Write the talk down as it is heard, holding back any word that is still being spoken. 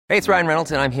Hey, it's Ryan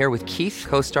Reynolds, and I'm here with Keith,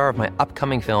 co-star of my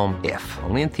upcoming film, If,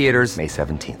 only in theaters May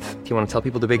 17th. Do you want to tell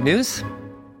people the big news?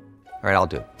 All right, I'll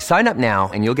do it. Sign up now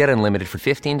and you'll get unlimited for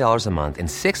 $15 a month and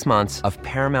 6 months of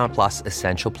Paramount Plus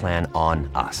Essential Plan on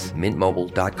us.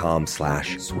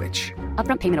 MintMobile.com/switch.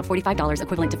 Upfront payment of $45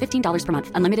 equivalent to $15 per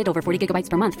month. Unlimited over 40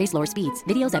 gigabytes per month. Face lower speeds.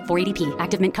 Videos at 480p.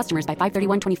 Active Mint customers by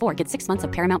 531.24 get 6 months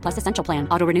of Paramount Plus Essential Plan.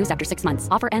 Auto renews after 6 months.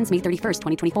 Offer ends May 31st,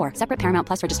 2024. Separate Paramount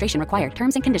Plus registration required.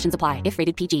 Terms and conditions apply if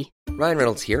rated PG. Ryan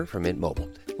Reynolds here from Mint Mobile.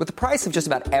 With the price of just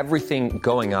about everything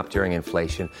going up during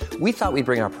inflation, we thought we'd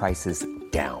bring our prices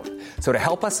down. So to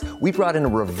help us, we brought in a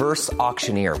reverse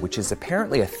auctioneer, which is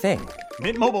apparently a thing.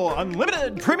 Mint Mobile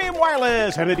Unlimited Premium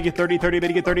Wireless. How to get 30, 30, bit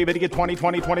to get 30, bit to get 20,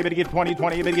 20, 20, bit to get 20,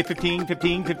 20, bit to get 15,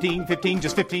 15, 15, 15,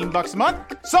 just $15 a month?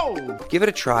 Sold! Give it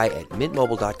a try at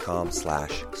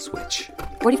mintmobile.com/switch.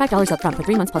 $45 upfront for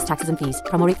 3 months plus taxes and fees.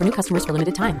 Promo rate for new customers for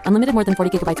limited time. Unlimited more than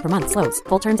 40 gigabytes per month. Slows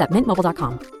full terms at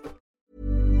mintmobile.com.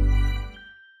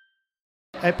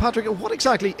 Patrick, what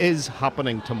exactly is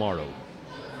happening tomorrow?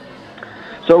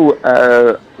 So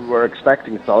we're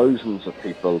expecting thousands of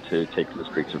people to take to the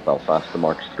streets of Belfast to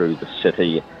march through the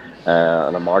city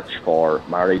on a march for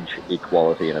marriage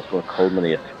equality, and it's going to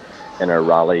culminate in a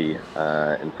rally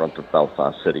in front of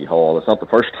Belfast City Hall. It's not the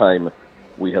first time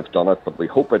we have done it, but we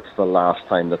hope it's the last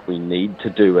time that we need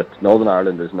to do it. Northern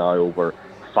Ireland is now over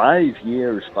 5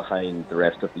 years behind the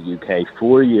rest of the UK,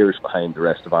 4 years behind the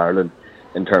rest of Ireland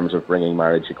in terms of bringing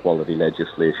marriage equality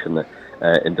legislation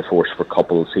into force for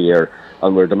couples here,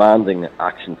 and we're demanding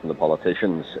action from the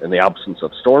politicians. In the absence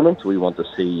of Stormont, we want to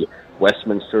see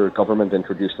Westminster government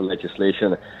introduce the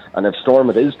legislation, and if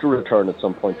Stormont is to return at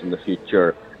some point in the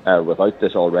future without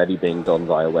this already being done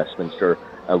via Westminster,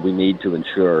 we need to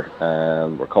ensure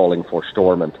we're calling for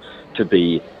Stormont to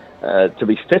be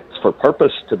fit for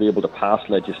purpose, to be able to pass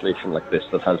legislation like this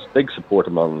that has big support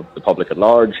among the public at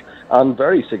large and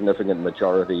very significant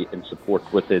majority in support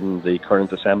within the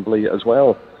current Assembly as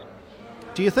well.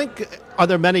 Do you think, are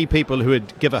there many people who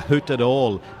would give a hoot at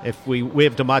all if we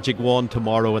waved a magic wand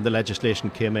tomorrow and the legislation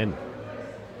came in?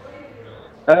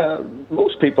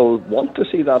 Most people want to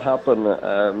see that happen.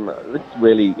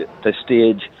 Really, at this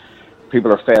stage,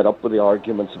 people are fed up with the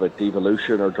arguments about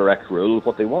devolution or direct rule.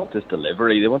 What they want is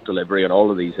delivery. They want delivery on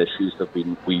all of these issues that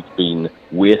we've been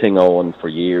waiting on for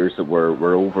years, that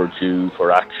we're overdue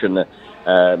for action.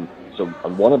 And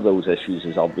one of those issues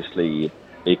is obviously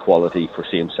equality for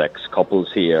same-sex couples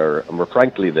here. And we're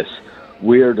frankly this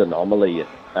weird anomaly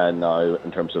now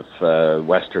in terms of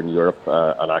Western Europe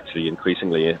and actually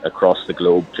increasingly across the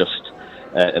globe. Just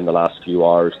in the last few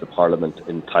hours, the Parliament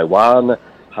in Taiwan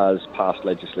has passed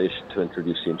legislation to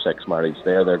introduce same-sex marriage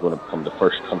there. They're going to become the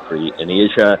first country in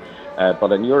Asia.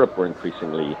 But in Europe, we're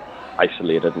increasingly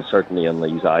isolated, and certainly in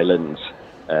these islands,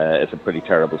 it's a pretty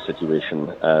terrible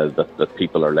situation that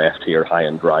people are left here high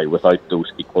and dry without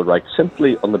those equal rights,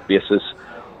 simply on the basis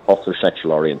of their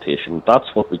sexual orientation.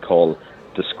 That's what we call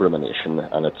discrimination,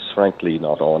 and it's frankly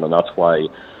not on, and that's why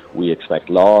we expect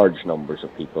large numbers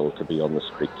of people to be on the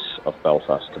streets of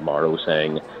Belfast tomorrow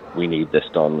saying, we need this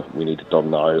done, we need it done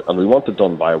now, and we want it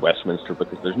done via Westminster,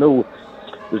 because there's no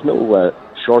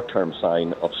short-term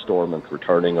sign of Stormont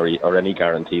returning or any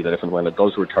guarantee that if and when it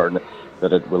does return,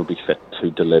 that it will be fit to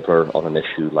deliver on an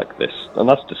issue like this. And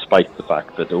that's despite the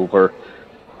fact that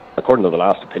according to the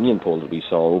last opinion poll that we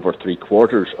saw, over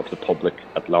 3/4 of the public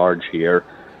at large here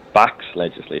backs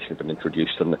legislation been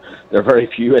introduced, and there are very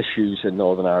few issues in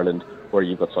Northern Ireland where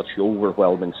you've got such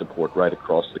overwhelming support right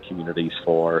across the communities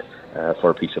for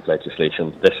a piece of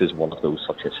legislation. This is one of those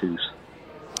such issues.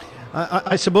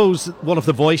 I suppose one of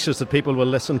the voices that people will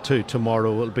listen to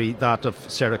tomorrow will be that of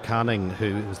Sarah Canning,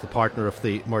 who is the partner of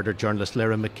the murdered journalist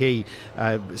Lyra McKee.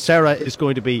 Sarah is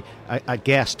going to be a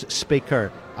guest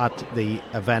speaker at the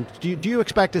event. Do you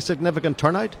expect a significant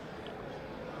turnout?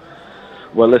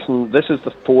 Well, listen, this is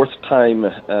the fourth time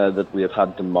that we have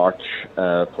had to march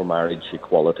for marriage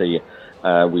equality.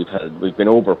 We've been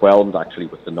overwhelmed actually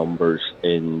with the numbers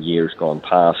in years gone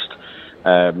past.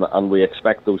 And we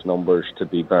expect those numbers to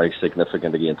be very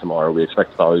significant again tomorrow. We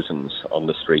expect thousands on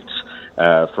the streets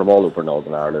from all over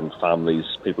Northern Ireland, families,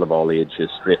 people of all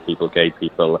ages, straight people, gay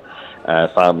people,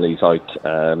 families out,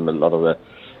 a lot of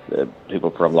the people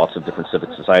from lots of different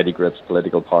civic society groups,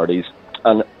 political parties,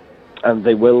 and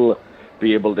they will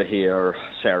be able to hear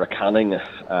Sarah Canning,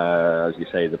 as you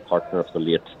say, the partner of the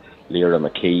late Lyra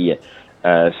McKee.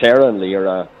 Sarah and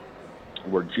Lyra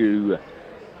were due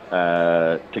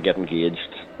to get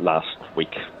engaged last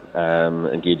week,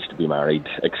 engaged to be married,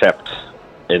 except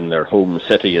in their home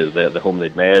city, the home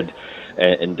they'd made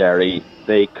in Derry.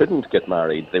 They couldn't get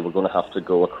married. They were going to have to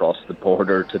go across the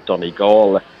border to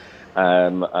Donegal,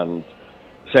 And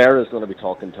Sarah's going to be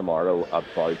talking tomorrow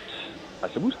about, I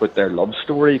suppose, about their love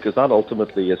story, because that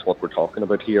ultimately is what we're talking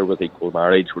about here with equal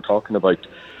marriage. We're talking about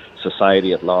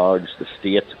society at large, the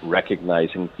state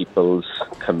recognising people's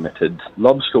committed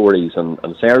love stories. And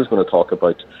Sarah's going to talk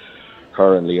about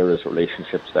her and Lyra's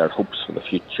relationships, their hopes for the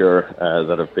future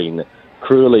that have been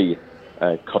cruelly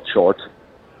cut short.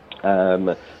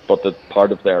 But that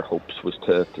part of their hopes was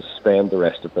to spend the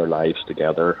rest of their lives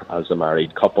together as a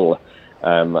married couple.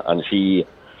 And she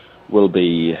will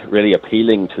be really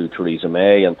appealing to Theresa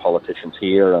May and politicians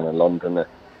here and in London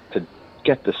to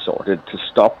get this sorted, to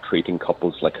stop treating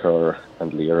couples like her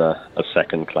and Lyra as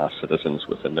second-class citizens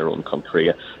within their own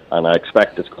country. And I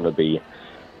expect it's going to be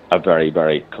a very,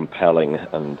 very compelling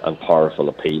and powerful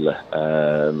appeal.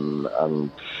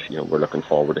 And we're looking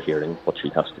forward to hearing what she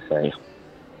has to say.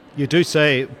 You do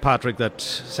say, Patrick, that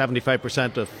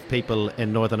 75% of people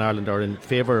in Northern Ireland are in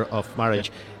favour of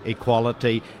marriage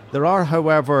equality. There are,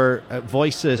 however,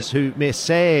 voices who may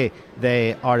say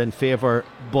they are in favour,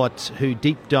 but who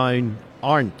deep down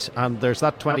aren't. And there's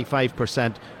that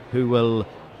 25% who will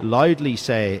loudly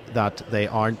say that they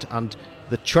aren't. And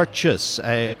the churches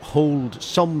hold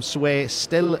some sway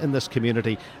still in this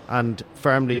community and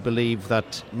firmly believe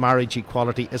that marriage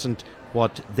equality isn't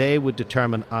what they would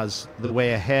determine as the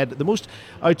way ahead. The most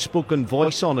outspoken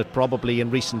voice on it probably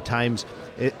in recent times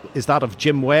is that of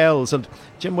Jim Wells. And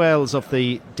Jim Wells of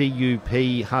the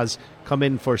DUP has come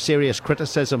in for serious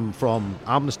criticism from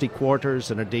Amnesty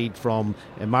quarters and indeed from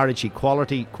marriage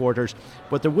equality quarters.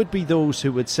 But there would be those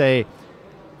who would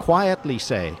quietly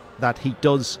say that he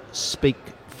does speak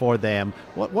for them.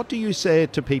 What do you say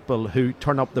to people who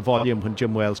turn up the volume when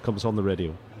Jim Wells comes on the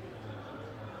radio?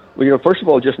 Well, first of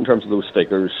all, just in terms of those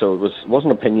figures, so it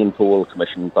wasn't an opinion poll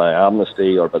commissioned by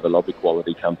Amnesty or by the Love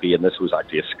Equality Campaign. This was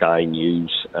actually a Sky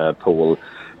News poll.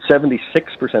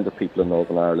 76% of people in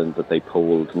Northern Ireland that they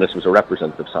polled, and this was a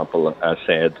representative sample,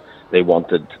 said they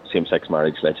wanted same-sex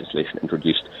marriage legislation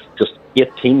introduced. Just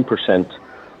 18%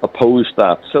 opposed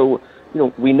that. So,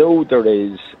 we know there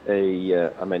is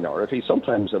a minority,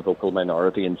 sometimes a vocal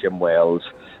minority, and Jim Wells,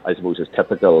 I suppose, is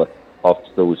typical of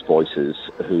those voices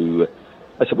who,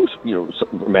 I suppose,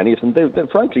 many of them, they'll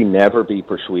frankly never be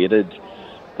persuaded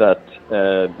that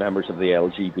members of the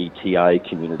LGBTI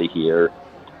community here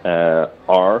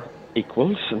are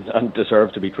equals and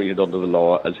deserve to be treated under the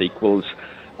law as equals.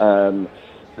 And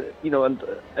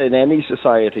in any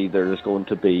society there is going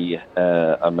to be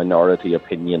a minority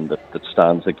opinion that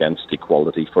stands against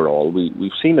equality for all.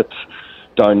 We've seen it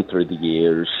down through the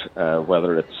years,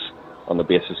 whether it's on the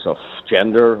basis of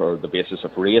gender or the basis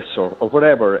of race or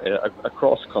whatever,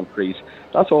 across countries.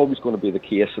 That's always going to be the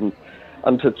case.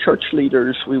 And to church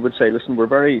leaders, we would say, listen, we're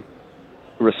very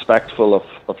respectful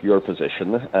of your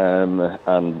position,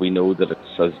 and we know that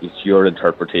it's your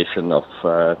interpretation of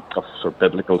sort of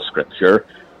biblical scripture.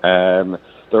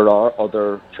 There are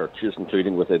other churches,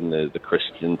 including within the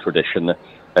Christian tradition,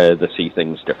 that see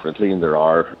things differently, and there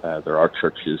are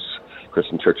churches,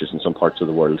 Christian churches in some parts of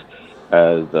the world,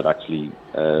 that actually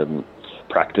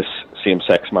practice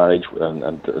same-sex marriage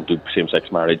and do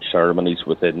same-sex marriage ceremonies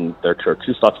within their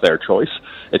churches. That's their choice.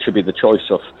 It should be the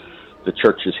choice of the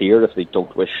churches here. If they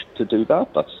don't wish to do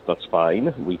that, that's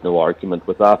fine. We've no argument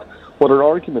with that. What our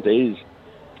argument is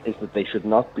that they should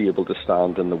not be able to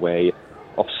stand in the way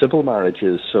of civil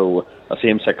marriages. So a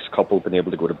same-sex couple being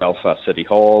able to go to Belfast City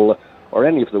Hall or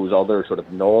any of those other sort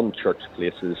of non-church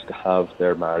places to have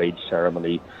their marriage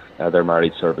ceremony, their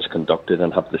marriage service conducted,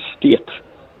 and have the state,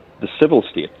 the civil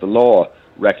state, the law,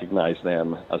 recognise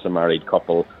them as a married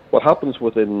couple. What happens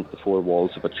within the four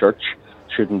walls of a church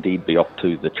should indeed be up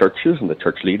to the churches and the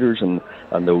church leaders and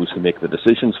those who make the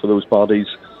decisions for those bodies.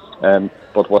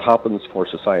 But what happens for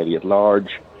society at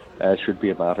large should be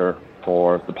a matter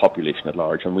for the population at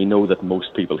large. And we know that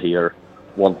most people here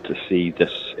want to see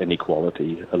this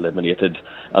inequality eliminated.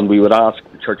 And we would ask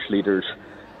the church leaders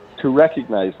to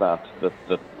recognise that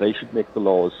they should make the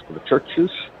laws for the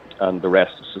churches and the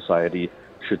rest of society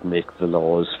should make the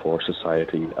laws for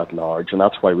society at large. And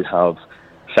that's why we have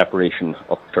separation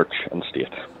of church and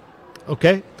state.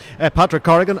 Okay. Patrick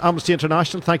Corrigan, Amnesty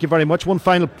International, thank you very much. One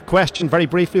final question, very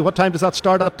briefly. What time does that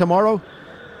start at tomorrow?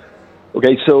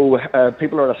 Okay, so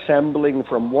people are assembling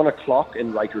from 1 o'clock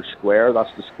in Writers Square.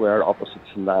 That's the square opposite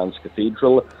St Anne's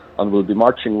Cathedral. And we'll be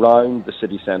marching round the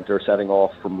city centre, setting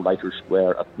off from Writers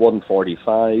Square at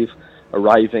 1:45,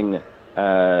 arriving in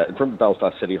front of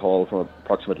Belfast City Hall from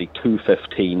approximately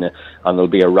 2:15. And there'll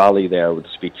be a rally there with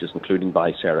speeches, including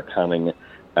by Sarah Canning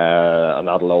and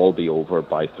that'll all be over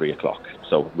by 3 o'clock.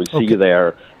 So we'll see you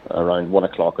there around 1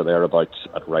 o'clock or thereabouts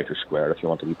at Writer Square if you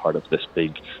want to be part of this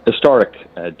big historic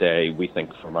day, we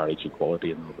think, for marriage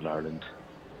equality in Northern Ireland.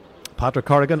 Patrick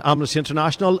Corrigan, Amnesty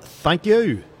International, thank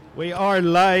you. We are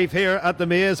live here at the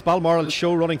Maze, Balmoral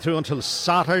show running through until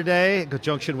Saturday in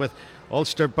conjunction with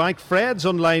Ulster Bank. Fred's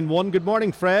on line 1. Good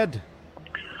morning, Fred.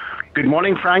 Good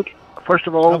morning, Frank. First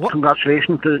of all,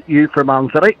 congratulations to you for Man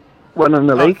City winning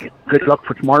the league. Good luck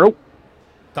for tomorrow.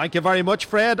 Thank you very much,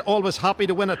 Fred. Always happy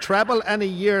to win a treble any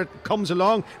year it comes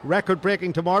along.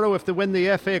 Record-breaking tomorrow if they win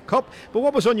the FA Cup. But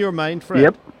what was on your mind, Fred?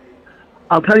 Yep.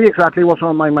 I'll tell you exactly what's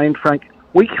on my mind, Frank.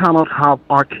 We cannot have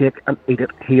our cake and eat it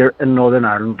here in Northern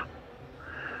Ireland.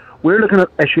 We're looking at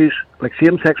issues like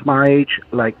same-sex marriage,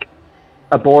 like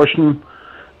abortion,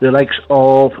 the likes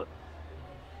of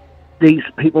these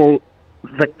people,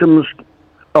 victims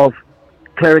of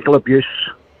clerical abuse.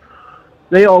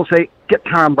 They all say, get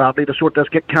Karen Bradley to sort this,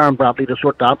 get Karen Bradley to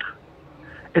sort that.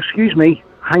 Excuse me,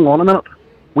 hang on a minute.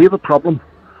 We have a problem.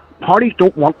 Parties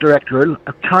don't want direct rule.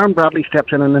 If Karen Bradley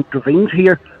steps in and intervenes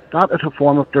here, that is a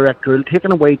form of direct rule,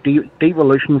 taking away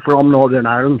devolution from Northern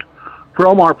Ireland,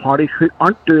 from our parties who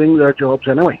aren't doing their jobs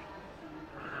anyway.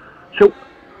 So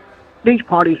these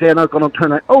parties then are going to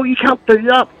turn out, oh, you can't do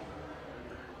that.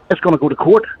 It's going to go to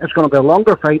court. It's going to be a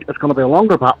longer fight. It's going to be a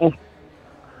longer battle.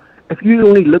 If you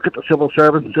only look at the civil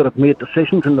servants that have made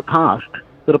decisions in the past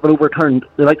that have been overturned,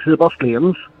 the likes of the bus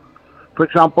lanes, for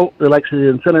example, the likes of the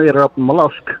incinerator up in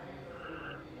Mollusk,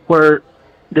 where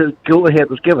the go-ahead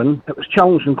was given, it was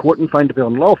challenged in court and found to be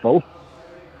unlawful.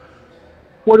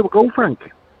 Where do we go, Frank?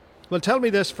 Well, tell me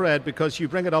this, Fred, because you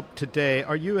bring it up today.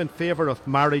 Are you in favour of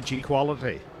marriage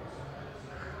equality?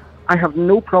 I have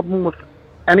no problem with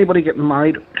anybody getting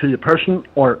married to the person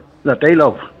or that they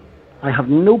love. I have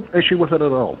no issue with it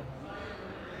at all.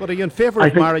 But are you in favour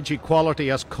of marriage equality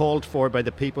as called for by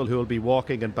the people who will be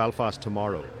walking in Belfast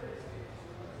tomorrow?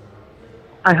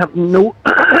 I have no...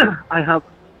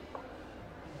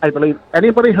 I believe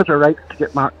anybody has a right to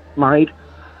get married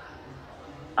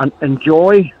and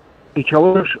enjoy each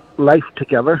other's life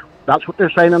together. That's what they're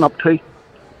signing up to.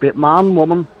 Be it man,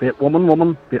 woman, be it woman,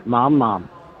 woman, be it man, man.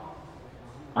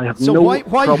 I have so no why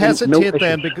problem, hesitate no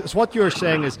then? Because what you're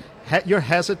saying is you're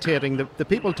hesitating. The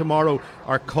people tomorrow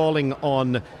are calling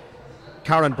on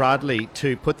Karen Bradley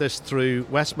to put this through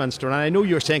Westminster, and I know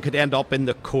you're saying could end up in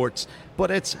the courts,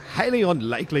 but it's highly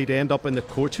unlikely to end up in the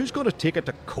courts. Who's going to take it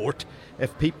to court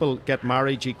if people get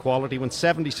marriage equality when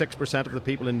 76% of the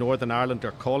people in Northern Ireland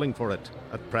are calling for it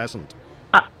at present?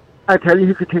 I tell you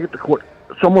who could take it to court.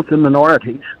 Some of the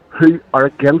minorities who are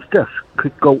against this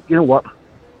could go, you know what,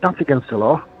 that's against the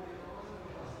law.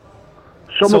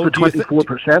 Some of the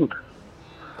 24%.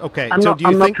 Okay, I'm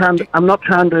not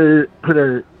trying to put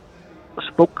a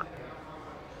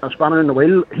spanner in the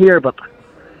wheel here, but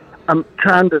I'm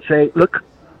trying to say, look,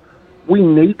 we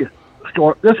need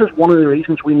Stormont. This is one of the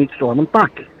reasons we need Stormont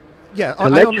back. Yeah,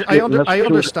 I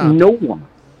understand. No one.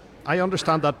 I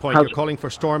understand that point. You're calling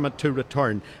for Stormont to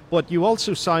return, but you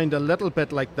also sound a little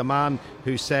bit like the man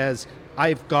who says,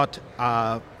 I've got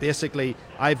a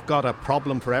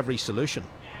problem for every solution.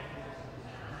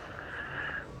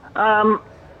 I'm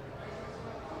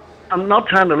not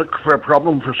trying to look for a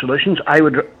problem for solutions. I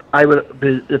would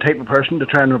be the type of person to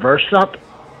try and reverse that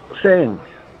saying.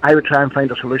 I would try and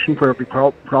find a solution for every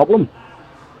problem.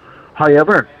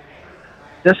 However,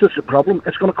 this is the problem.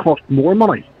 It's going to cost more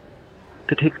money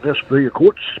to take this through your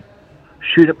courts,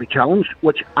 should it be challenged,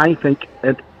 which I think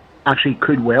it actually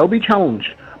could well be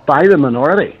challenged by the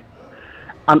minority.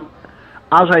 And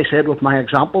as I said with my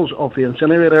examples of the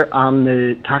incinerator and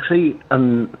the taxi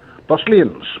and bus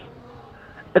lanes,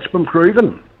 it's been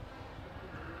proven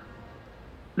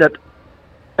that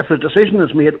if a decision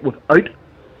is made without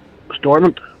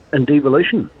Stormont and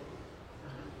devolution,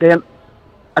 then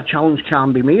a challenge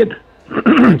can be made.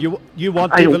 You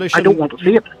want devolution? I don't want to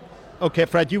see it. Okay,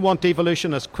 Fred, you want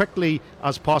devolution as quickly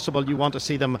as possible. You want to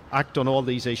see them act on all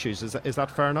these issues. Is that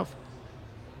fair enough?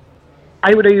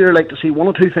 I would either like to see one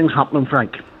or two things happening,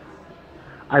 Frank.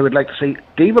 I would like to see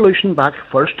devolution back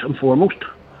first and foremost,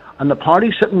 and the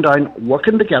parties sitting down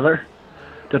working together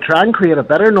to try and create a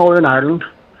better Northern Ireland,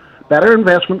 better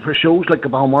investment for shows like the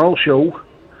Balmoral show,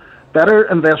 better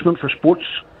investment for sports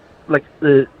like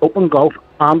the Open Golf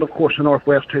and, of course, the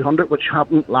Northwest 200, which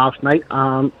happened last night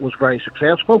and was very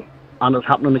successful, and is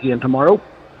happening again tomorrow.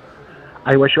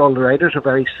 I wish all the riders a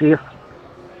very safe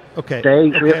day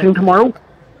racing tomorrow.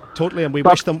 Totally, and we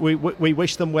wish them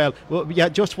well. Well, yeah,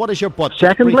 just what is your but?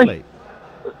 Secondly,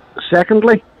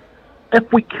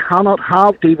 if we cannot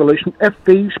have devolution, if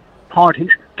these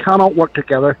parties cannot work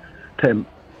together to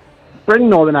bring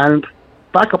Northern Ireland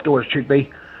back up to where it should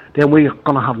be, then we're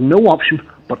going to have no option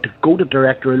but to go to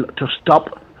direct rule to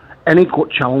stop any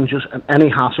court challenges and any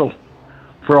hassle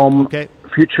from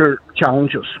future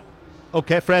challenges.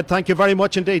 Okay, Fred, thank you very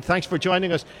much indeed. Thanks for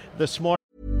joining us this morning.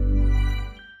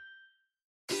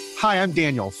 Hi, I'm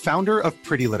Daniel, founder of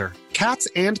Pretty Litter. Cats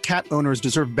and cat owners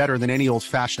deserve better than any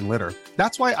old-fashioned litter.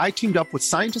 That's why I teamed up with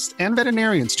scientists and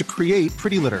veterinarians to create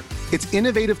Pretty Litter. Its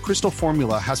innovative crystal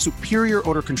formula has superior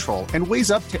odor control and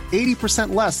weighs up to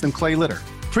 80% less than clay litter.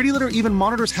 Pretty Litter even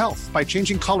monitors health by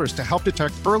changing colors to help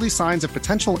detect early signs of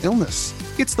potential illness.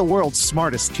 It's the world's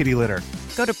smartest kitty litter.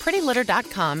 Go to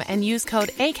prettylitter.com and use code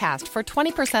ACAST for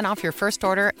 20% off your first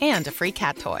order and a free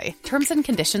cat toy. Terms and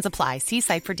conditions apply. See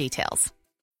site for details.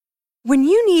 When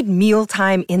you need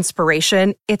mealtime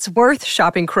inspiration, it's worth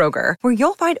shopping Kroger, where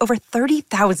you'll find over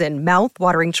 30,000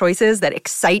 mouth-watering choices that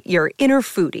excite your inner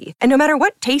foodie. And no matter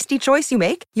what tasty choice you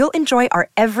make, you'll enjoy our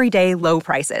everyday low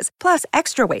prices, plus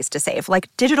extra ways to save,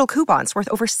 like digital coupons worth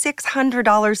over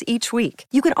 $600 each week.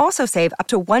 You can also save up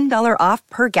to $1 off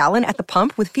per gallon at the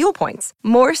pump with fuel points.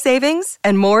 More savings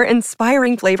and more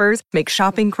inspiring flavors make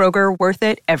shopping Kroger worth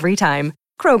it every time.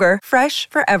 Kroger, fresh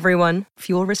for everyone.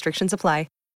 Fuel restrictions apply.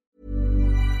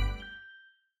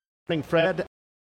 Fred.